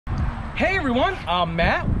Hey everyone, I'm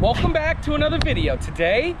Matt. Welcome back to another video.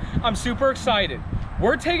 Today, I'm super excited.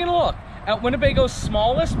 We're taking a look at Winnebago's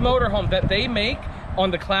smallest motorhome that they make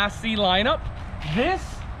on the Class C lineup. This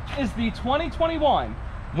is the 2021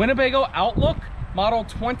 Winnebago Outlook Model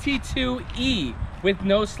 22E with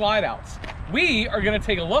no slide outs. We are gonna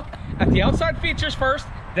take a look at the outside features first,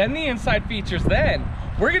 then the inside features. Then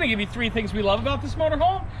we're gonna give you 3 things we love about this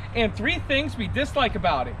motorhome and 3 things we dislike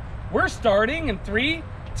about it. We're starting in 3,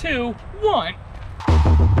 2, 1.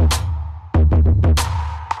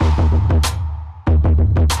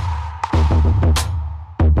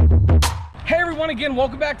 Hey everyone, again,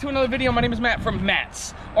 welcome back to another video. My name is Matt from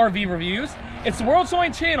Matt's RV Reviews. It's the world's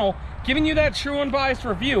only channel giving you that true unbiased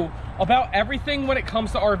review about everything when it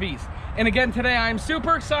comes to RVs. And again, today I am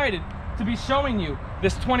super excited to be showing you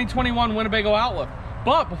this 2021 Winnebago Outlook.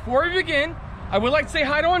 But before we begin, I would like to say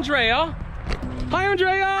hi to Andrea. Hi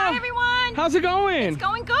Andrea! Hi everyone! How's it going? It's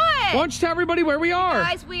going good! Why don't you tell everybody where we are?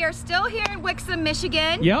 Guys, we are still here in Wixom,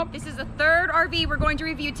 Michigan. Yep. This is the 3rd RV we're going to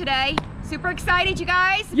review today. Super excited, you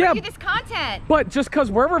guys, to bring you this content. But just because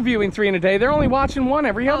we're reviewing 3 in a day, they're only watching 1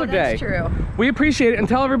 every other day. That's true. We appreciate it, and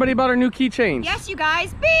tell everybody about our new keychains. Yes, you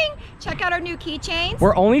guys, bing! Check out our new keychains.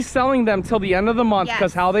 We're only selling them till the end of the month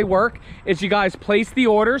because how they work is you guys place the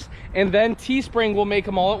orders and then Teespring will make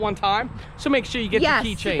them all at one time. So make sure you get your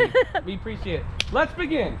keychain. We appreciate it. Let's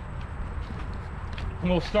begin. And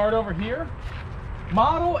we'll start over here.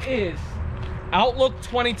 Model is Outlook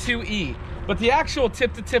 22E, but the actual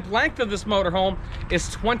tip-to-tip length of this motorhome is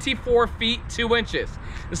 24 feet 2 inches.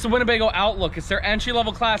 This is the Winnebago Outlook. It's their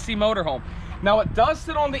entry-level Class C motorhome. Now it does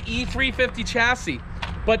sit on the E350 chassis,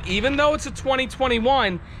 but even though it's a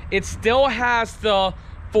 2021, it still has the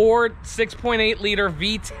Ford 6.8 liter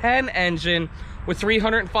V10 engine with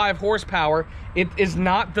 305 horsepower. It is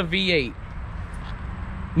not the V8.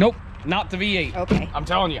 Nope, not the V8. Okay. I'm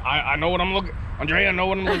telling you, I know what I'm looking, Andrea, I know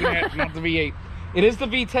what I'm looking at, not the V8. It is the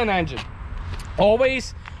V10 engine.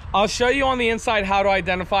 Always, I'll show you on the inside how to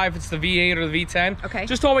identify if it's the V8 or the V10. Okay.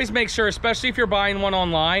 Just always make sure, especially if you're buying one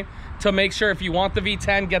online, to make sure if you want the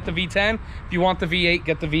V10, get the V10. If you want the V8,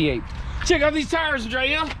 get the V8. Check out these tires,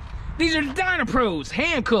 Andrea. These are the Dynapros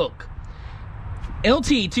Hankook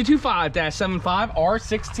LT 225-75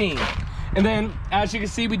 R16. And then, as you can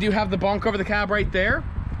see, we do have the bunk over the cab right there.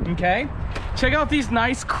 Okay. Check out these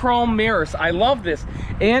nice chrome mirrors. I love this.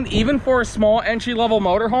 And even for a small entry-level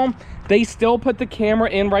motorhome, they still put the camera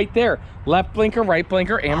in right there. Left blinker, right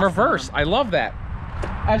blinker, and reverse. I love that.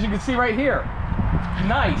 As you can see right here,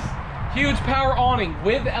 nice, huge power awning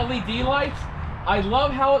with LED lights. I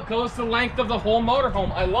love how it goes the length of the whole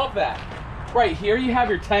motorhome. I love that. Right here, you have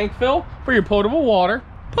your tank fill for your potable water.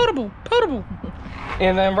 Potable.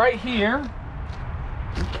 And then right here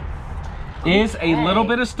is a little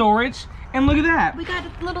bit of storage. And look at that. We got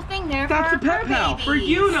a little thing there. That's a pet pal for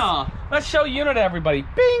Una. Let's show Una to everybody.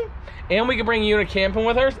 Bing. And we can bring Una camping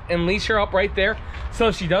with her and leash her up right there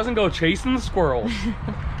so she doesn't go chasing the squirrels.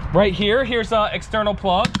 Right here, here's an external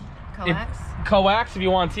plug. Coax if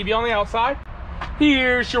you want TV on the outside.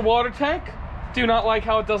 Here's your water tank. Do not like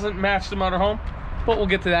how it doesn't match the motorhome, but we'll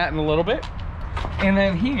get to that in a little bit. And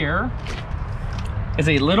then here is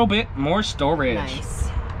a little bit more storage. Nice.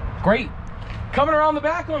 Great. Coming around the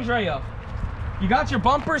back, Andrea, you got your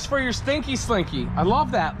bumpers for your Stinky Slinky. I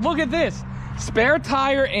love that. Look at this. Spare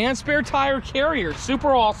tire and spare tire carrier.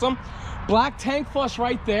 Super awesome. Black tank flush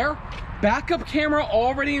right there. Backup camera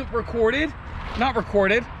already recorded. Not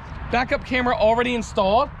recorded. Backup camera already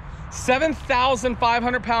installed.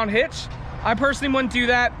 7,500 pound hitch. I personally wouldn't do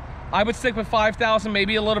that. I would stick with 5,000,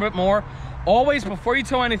 maybe a little bit more. Always, before you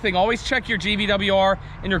tow anything, always check your GVWR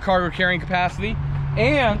and your cargo carrying capacity.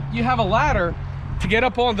 And you have a ladder to get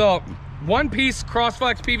up on the one-piece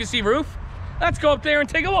cross-flex PVC roof. Let's go up there and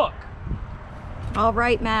take a look. All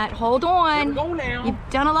right, Matt, hold on. Here we go now. You've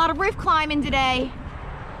done a lot of roof climbing today.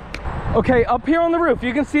 Okay, up here on the roof,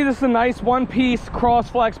 you can see this is a nice one-piece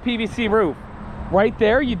cross-flex PVC roof. Right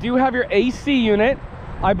there, you do have your AC unit.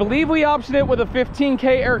 I believe we optioned it with a 15K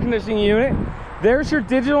air conditioning unit. There's your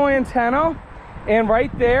digital antenna. And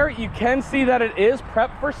right there, you can see that it is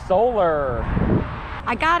prepped for solar.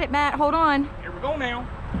 I got it, Matt, hold on. Here we go now.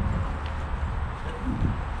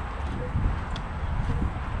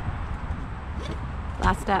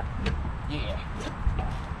 Last step. Yeah.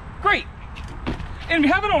 Great. And if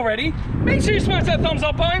you haven't already, make sure you smash that thumbs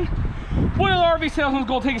up button. What are the RV salesman's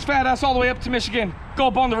goal? Take his fat ass all the way up to Michigan. Go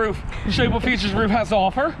up on the roof. Show you what features the roof has to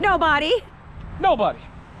offer. Nobody.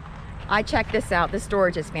 I checked this out. This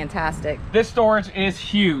storage is fantastic. This storage is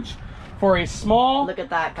huge. For a small, look at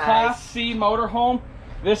that, guys, Class C motorhome,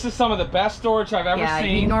 this is some of the best storage I've ever seen.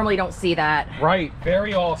 Yeah, you normally don't see that. Right,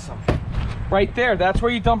 very awesome. Right there, that's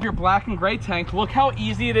where you dump your black and gray tank. Look how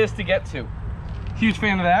easy it is to get to. Huge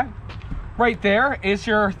fan of that. Right there is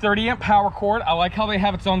your 30 amp power cord. I like how they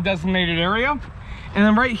have its own designated area. And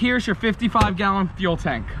then right here is your 55-gallon fuel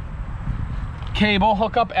tank. Cable,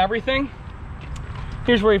 hook up everything.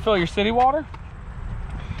 Here's where you fill your city water.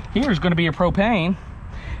 Here's gonna be your propane.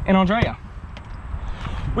 And Andrea,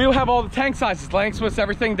 we will have all the tank sizes, lengths, widths,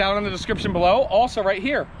 everything down in the description below. Also right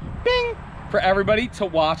here, bing, for everybody to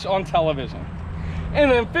watch on television. And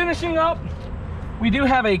then finishing up, we do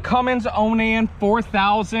have a Cummins Onan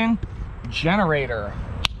 4000 generator.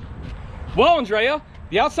 Well, Andrea,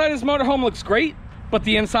 the outside of this motorhome looks great, but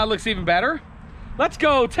the inside looks even better. Let's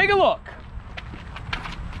go take a look.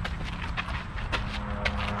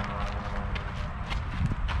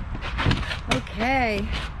 Okay.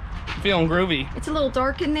 Feeling groovy. It's a little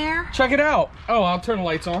dark in there. Check it out. Oh, I'll turn the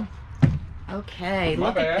lights on. Okay, My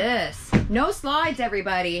look bad. at this. No slides,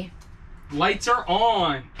 everybody. Lights are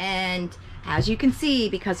on. And as you can see,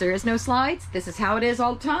 because there is no slides, this is how it is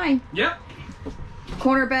all the time. Yep.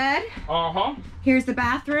 Corner bed. Uh-huh. Here's the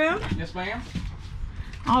bathroom. Yes, ma'am.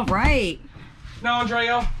 All right. Now,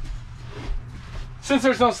 Andrea, since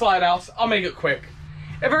there's no slide outs, I'll make it quick.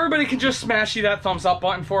 If everybody can just smash that thumbs up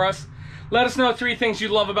button for us, let us know 3 things you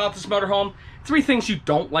love about this motorhome, 3 things you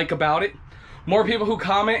don't like about it. More people who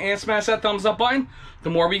comment and smash that thumbs up button, the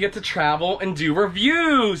more we get to travel and do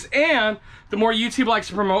reviews, and the more YouTube likes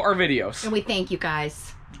to promote our videos. And we thank you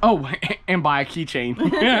guys. Oh, and buy a keychain.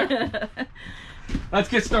 Let's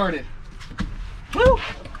get started. Woo!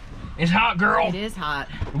 It's hot, girl. It is hot.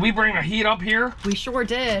 Did we bring the heat up here? We sure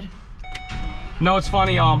did. No, it's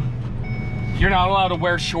funny, you're not allowed to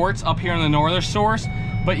wear shorts up here in the northern shores,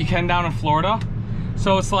 but you can down in Florida.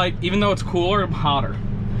 So it's like, even though it's cooler, it's hotter.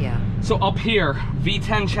 Yeah. So up here,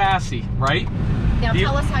 V10 chassis, right? Now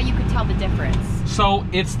tell us how you can tell the difference. So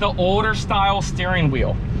it's the older style steering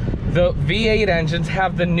wheel. The V8 engines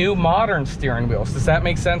have the new modern steering wheels. Does that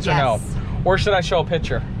make sense or no? Or should I show a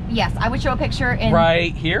picture? Yes, I would show a picture in...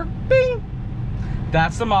 Right here, bing!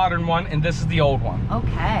 That's the modern one, and this is the old one.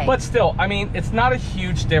 Okay. But still, I mean, it's not a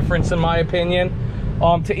huge difference in my opinion.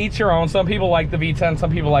 To each your own. Some people like the V10, some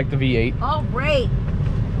people like the V8. All right.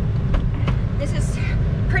 This is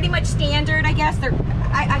pretty much standard, I guess.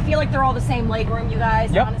 I feel like they're all the same legroom, you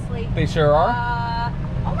guys, Yep, honestly. they sure are.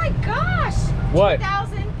 Oh my gosh. What?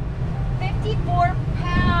 2,054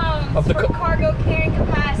 pounds Of the for cargo carrying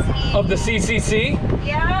capacity. Of the CCC?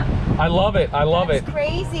 Yeah. I love it, I love it. That's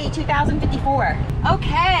crazy, 2,054.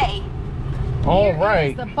 Okay. All Here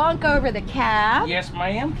right. is the bunk over the cab. Yes,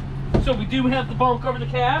 ma'am. So we do have the bunk over the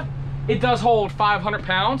cab. It does hold 500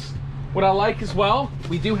 pounds. What I like as well,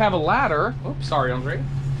 we do have a ladder. Oops, sorry, Andre.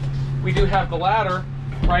 We do have the ladder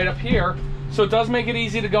right up here. So it does make it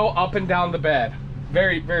easy to go up and down the bed.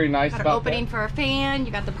 Very, very nice Got an about opening that. for a fan.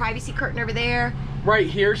 You got the privacy curtain over there. Right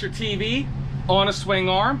here's your TV on a swing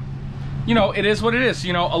arm. You know, it is what it is.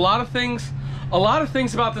 You know, a lot of things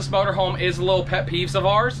about this motorhome is little pet peeves of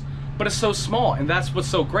ours, but it's so small, and that's what's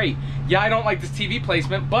so great. Yeah, I don't like this TV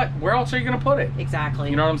placement, but where else are you gonna put it? Exactly.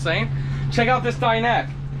 You know what I'm saying? Check out this dinette.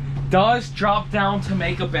 Does drop down to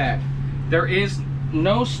make a bed. There is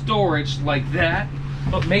no storage like that,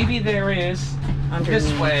 but maybe there is this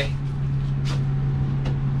way.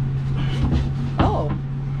 Oh.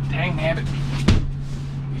 Dang nabbit.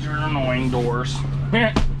 These are annoying doors.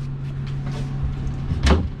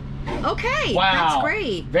 Okay, Wow. that's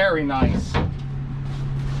great. Very nice.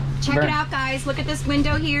 Check it out, guys. Look at this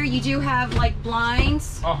window here. You do have like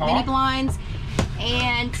blinds, mini blinds,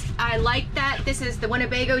 and I like that this is the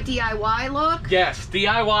Winnebago DIY look. Yes,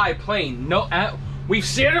 DIY plain. No, we've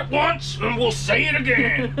said it once and we'll say it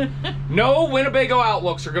again. No Winnebago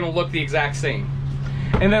Outlooks are gonna look the exact same.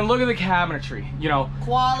 And then look at the cabinetry, you know.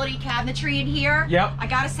 Quality cabinetry in here. Yep. I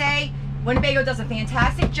gotta say, Winnebago does a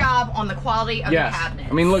fantastic job on the quality of the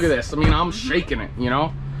cabinets. I mean, look at this. I mean, I'm shaking it, you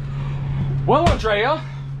know. Well, Andrea,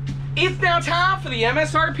 it's now time for the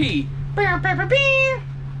MSRP.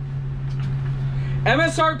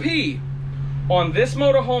 MSRP on this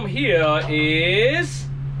motorhome here is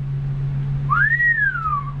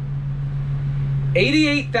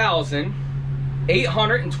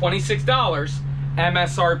 $88,826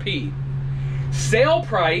 MSRP. Sale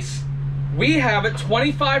price, we have it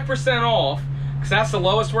 25% off, because that's the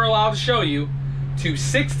lowest we're allowed to show you, to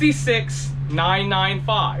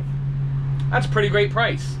 $66,995. That's a pretty great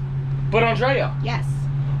price. But Andrea, yes,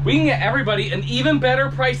 we can get everybody an even better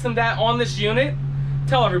price than that on this unit.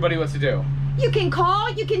 Tell everybody what to do. You can call,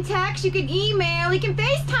 you can text, you can email, you can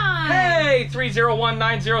FaceTime. Hey,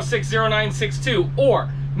 301-906-0962 or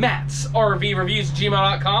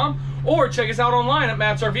MattsRVReviews@gmail.com, or check us out online at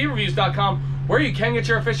MattsRVReviews.com, where you can get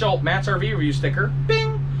your official Matt's RV Review sticker.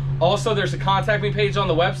 Bing! Also, there's a contact me page on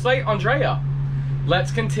the website. Andrea,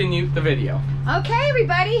 let's continue the video. Okay,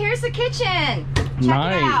 everybody, here's the kitchen. Check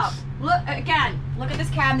Nice. it out. Look again. Look at this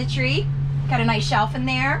cabinetry. Got a nice shelf in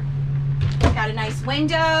there. Got a nice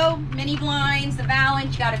window, mini blinds, the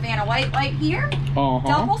valance. You got a Vanna White light here.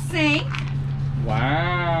 Double sink.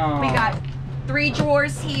 Wow. We got 3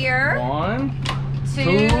 drawers here. 1, 2,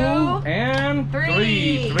 2, and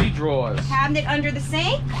 3. 3 drawers. Cabinet under the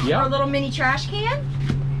sink. Yep. Our little mini trash can.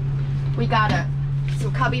 We got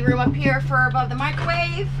some cubby room up here for above the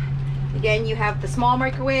microwave. Again, you have the small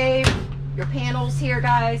microwave. Your panels here,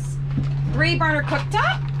 guys. 3 burner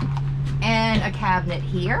cooktop. And a cabinet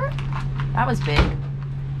here. That was big.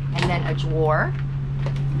 And then a drawer.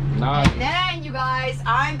 Nice. And then, you guys,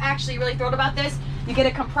 I'm actually really thrilled about this. You get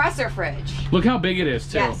a compressor fridge. Look how big it is,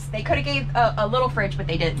 too. Yes, they could have gave a little fridge, but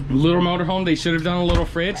they didn't. Little motorhome, they should have done a little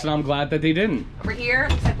fridge, and I'm glad that they didn't. Over here,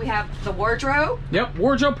 looks like we have the wardrobe. Yep,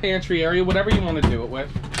 wardrobe, pantry area, whatever you want to do it with.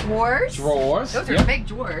 Drawers. Drawers. Those are big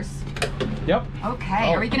drawers. Yep. Okay,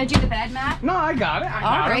 Oh. are we gonna do the bed, Matt? No, I got it. I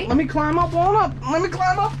got All right. it. Let me climb up on up. Let me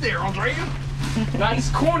climb up there, Andrea. Nice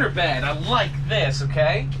corner bed. I like this,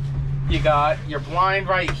 okay? You got your blind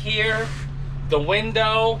right here, the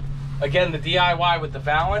window. Again, the DIY with the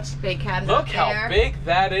valance. Big cabinet Look up there. how big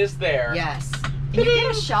that is there. Yes. And you get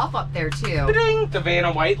a shelf up there too. Ba-ding! The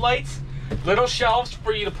Vanna White lights. Little shelves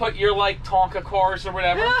for you to put your, like, Tonka cars or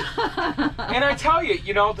whatever. And I tell you,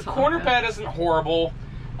 you know, the corner bed isn't horrible.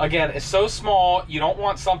 Again, it's so small, you don't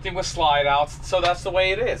want something with slide outs, so that's the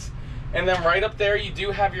way it is. And then right up there, you do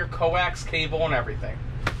have your coax cable and everything.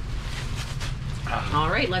 All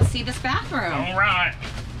right, let's see this bathroom. All right.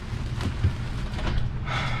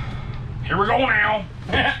 Here we go now.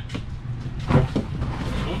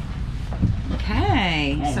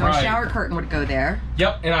 Okay, All so right. a shower curtain would go there.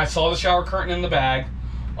 Yep, and I saw the shower curtain in the bag.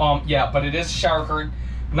 Yeah, but it is a shower curtain.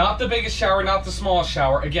 Not the biggest shower, not the smallest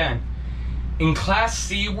shower. Again, in Class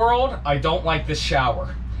C world, I don't like this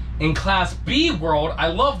shower. In Class B world, I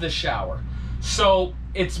love this shower. So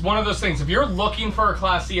it's one of those things. If you're looking for a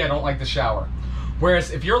Class C, I don't like the shower.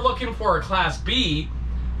 Whereas if you're looking for a Class B,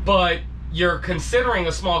 but you're considering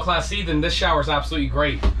a small Class C, then this shower is absolutely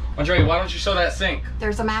great. Andrea, why don't you show that sink?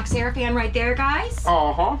 There's a Max Air fan right there, guys.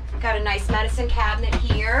 Uh-huh. Got a nice medicine cabinet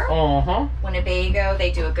here. Uh-huh. Winnebago,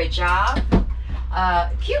 they do a good job.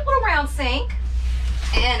 Cute little round sink.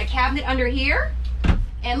 And a cabinet under here.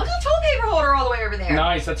 And look at the toilet paper holder all the way over there.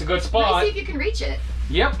 Nice, that's a good Let's spot. see if you can reach it.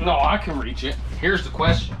 Yep, no, I can reach it. Here's the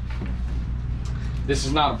question. This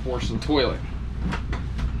is not a porcelain toilet.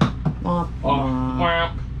 Womp, Oh, womp.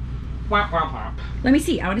 whap, whap, whap, whap. Let me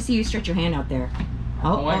see. I want to see you stretch your hand out there.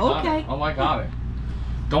 Oh, I got okay. it. Oh, I got it.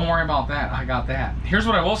 Don't worry about that. I got that. Here's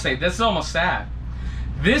what I will say. This is almost sad.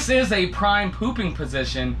 This is a prime pooping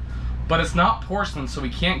position, but it's not porcelain, so we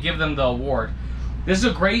can't give them the award. This is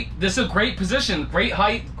a great position, great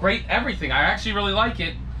height, great everything. I actually really like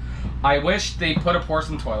it. I wish they put a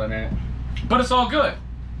porcelain toilet in it, but it's all good.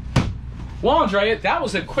 Well, Andrea, that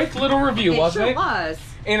was a quick little review, wasn't it? It sure was.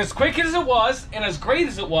 And as quick as it was, and as great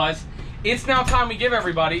as it was, it's now time we give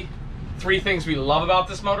everybody 3 things we love about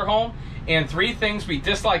this motorhome and 3 things we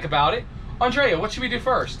dislike about it. Andrea, what should we do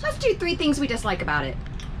first? Let's do 3 things we dislike about it.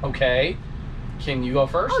 Okay. Can you go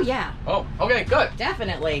first? Oh, yeah. Oh, okay, good.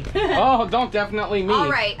 Definitely. Oh, don't definitely me. All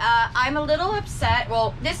right. I'm a little upset.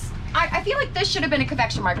 Well, I feel like this should have been a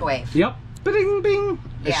convection microwave. Yep. Bing, bing.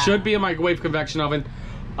 It Yeah. should be a microwave convection oven.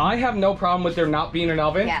 I have no problem with there not being an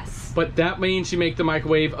oven. Yes. But that means you make the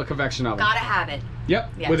microwave a convection oven. Gotta have it. Yep.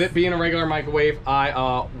 Yes. With it being a regular microwave, I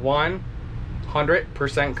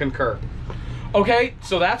 100% concur. Okay,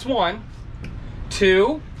 so that's 1.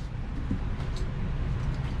 2.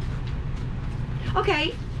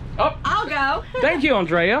 Okay. Oh, I'll go. thank you,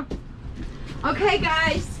 Andrea. Okay,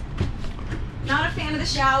 guys. Not a fan of the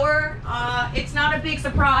shower. It's not a big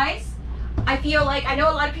surprise. I feel like, I know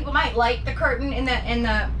a lot of people might like the curtain in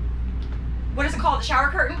the what is it called? The shower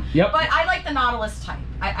curtain? Yep. But I like the Nautilus type.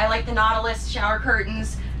 I like the Nautilus shower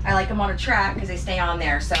curtains. I like them on a track because they stay on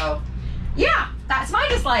there. So, yeah, that's my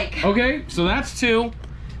dislike. Okay, so that's 2.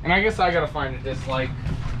 And I guess I gotta find a dislike.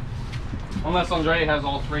 Unless Andrea has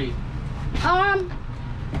all 3. I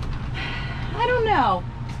don't know.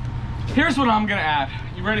 Here's what I'm gonna add.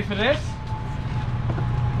 You ready for this?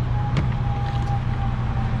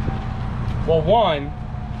 Well, 1,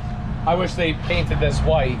 I wish they painted this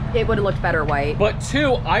white. It would have looked better white. But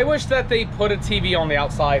 2, I wish that they put a TV on the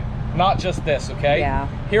outside, not just this, okay? Yeah.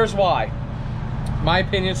 Here's why. My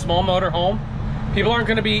opinion, small motorhome. People aren't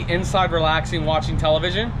gonna be inside relaxing, watching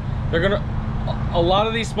television. They're gonna, a lot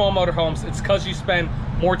of these small motorhomes, it's because you spend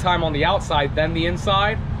more time on the outside than the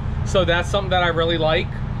inside. So that's something that I really like.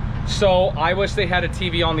 So I wish they had a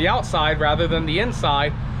TV on the outside rather than the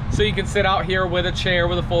inside, so you can sit out here with a chair,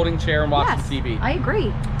 with a folding chair, and watch the TV. I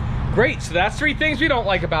agree. Great, so that's 3 things we don't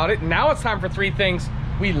like about it. Now it's time for 3 things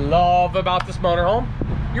we love about this motorhome.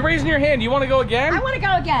 You're raising your hand. You want to go again? I want to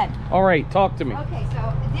go again. All right, talk to me. Okay,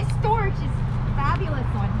 so this storage is fabulous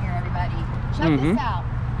on here, everybody. Check this out.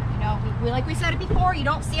 You know, we like we said it before, you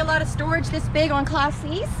don't see a lot of storage this big on Class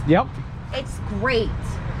C's. Yep. It's great.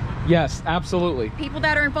 Yes, absolutely. People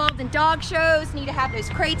that are involved in dog shows need to have those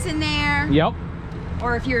crates in there. Yep.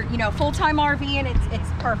 Or if you're, you know, full-time RVing,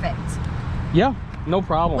 it's perfect. Yeah, no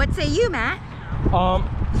problem. What say you, Matt?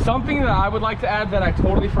 Something that I would like to add that I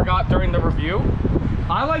totally forgot during the review.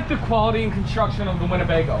 I like the quality and construction of the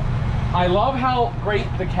Winnebago. I love how great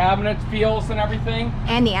the cabinet feels and everything.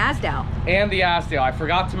 And the Asdale. And the Asdale, I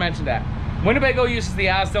forgot to mention that. Winnebago uses the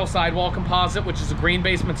Asdale sidewall composite, which is a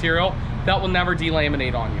green-based material that will never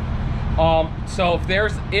delaminate on you. So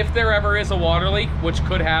if there ever is a water leak, which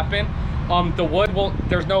could happen, the wood will,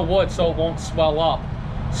 there's no wood, so it won't swell up.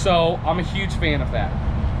 So I'm a huge fan of that.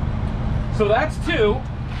 So that's 2.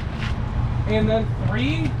 And then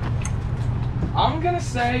 3, I'm gonna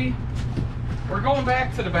say, we're going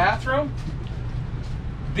back to the bathroom.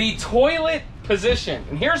 The toilet position,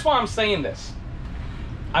 and here's why I'm saying this.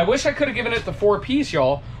 I wish I could have given it the 4-piece,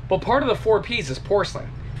 y'all, but part of the 4-piece is porcelain.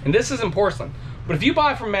 And this isn't porcelain. But if you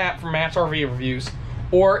buy from Matt, from MattsRVReviews,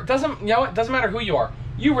 or it doesn't matter who you are,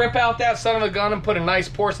 you rip out that son of a gun and put a nice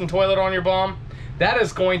porcelain toilet on your bum, that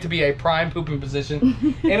is going to be a prime pooping position.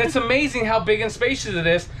 And it's amazing how big and spacious it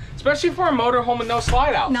is, especially for a motorhome with no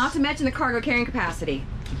slide outs. Not to mention the cargo carrying capacity.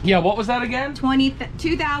 Yeah, what was that again?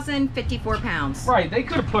 2,054 pounds. Right, they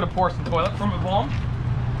could have put a porcelain toilet from a home.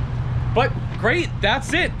 But great,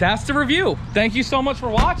 that's it. That's the review. Thank you so much for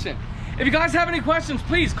watching. If you guys have any questions,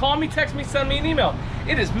 please call me, text me, send me an email.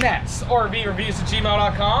 It is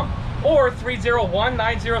MattsRVReviews@gmail.com or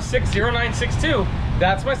 301-906-0962.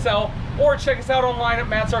 That's my cell. Or check us out online at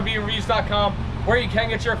MattsRVReviews.com, where you can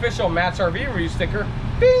get your official Matt's RV Review sticker.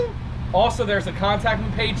 Bing! Also, there's a contact me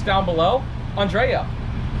page down below. Andrea,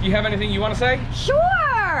 do you have anything you want to say?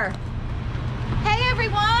 Sure! Hey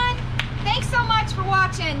everyone! Thanks so much for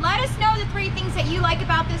watching. Let us know the 3 things that you like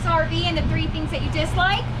about this RV and the 3 things that you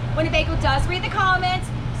dislike. Winnebago does read the comments,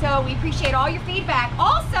 so we appreciate all your feedback.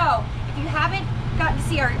 Also, if you haven't gotten to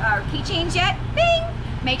see our keychains yet, bing!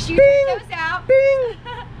 Make sure you check those out. Bing!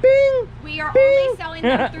 Bing! We are only selling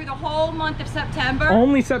them through the whole month of September.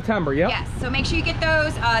 Only September, yep. Yes, so make sure you get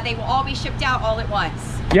those. They will all be shipped out all at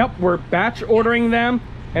once. Yep, we're batch ordering them,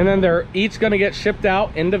 and then they're each going to get shipped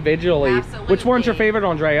out individually. Absolutely. Which one's your favorite,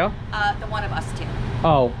 Andrea? The one of us 2.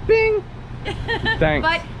 Oh, bing! Thanks.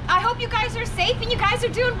 But I hope you guys are safe and you guys are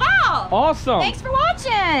doing well. Awesome. Thanks for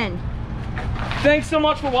watching. Thanks so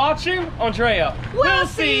much for watching, Andrea. We'll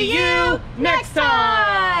see you next